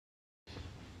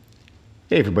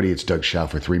Hey everybody, it's Doug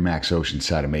Schauf with Remax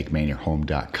Oceanside of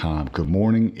MakeMaineYourHome.com. Good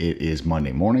morning. It is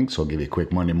Monday morning, so I'll give you a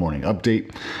quick Monday morning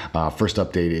update. First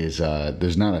update is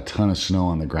there's not a ton of snow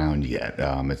on the ground yet.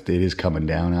 It is coming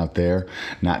down out there.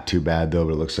 Not too bad though,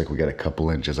 but it looks like we got a couple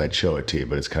inches. I'd show it to you,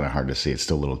 but it's kind of hard to see. It's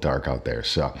still a little dark out there.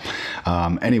 So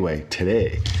anyway,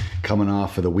 today, coming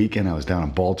off of the weekend, I was down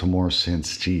in Baltimore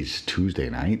since, Tuesday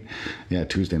night. Yeah,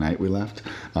 Tuesday night we left.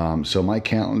 So my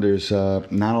calendar's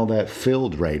not all that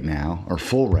filled right now, or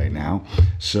full right now.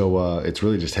 So it's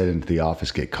really just heading to the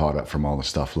office, get caught up from all the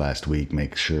stuff last week,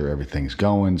 make sure everything's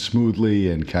going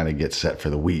smoothly, and kind of get set for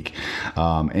the week.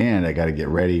 And I got to get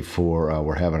ready for,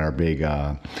 we're having our big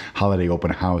holiday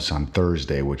open house on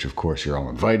Thursday, which of course you're all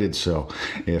invited. So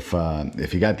if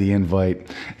you got the invite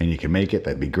and you can make it,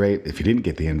 that'd be great. If you didn't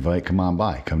get the invite, come on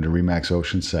by. Come to Remax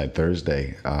Oceanside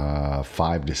Thursday,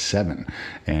 5 to 7,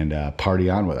 and party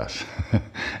on with us.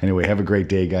 Anyway, have a great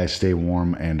day, guys. Stay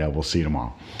warm, and we'll see you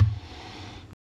tomorrow.